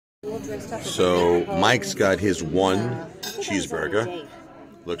So Mike's got his one cheeseburger.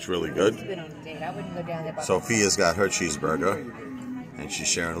 Looks really good. Sophia's got her cheeseburger. And she's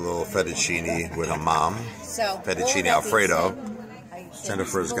sharing a little fettuccine with her mom. Fettuccine Alfredo.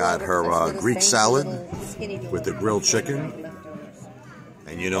 Jennifer's got her Greek salad with the grilled chicken.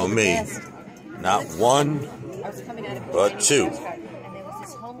 And you know me, not one, but two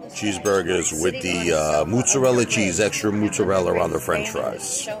cheeseburgers with the mozzarella cheese, extra mozzarella on the french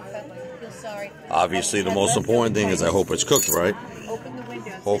fries. Obviously, the most important thing is I hope it's cooked right.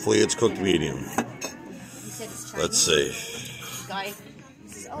 Hopefully it's cooked medium. Let's see.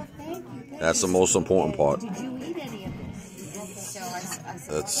 That's the most important part.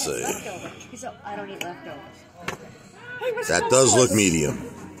 Let's see. That does look medium.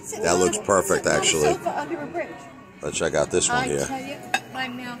 That looks perfect, actually. Let's check out this one here. My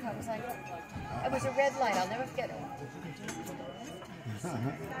mouth, I was like, it was a red light. I'll never forget it.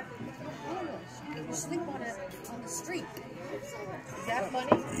 You can sleep on it on the street. Is that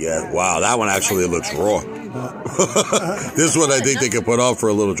funny? Yeah, wow, that one actually looks raw. This one I think they could put off for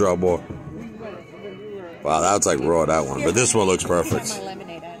a little drop more. Wow, that's like raw, that one. But this one looks perfect.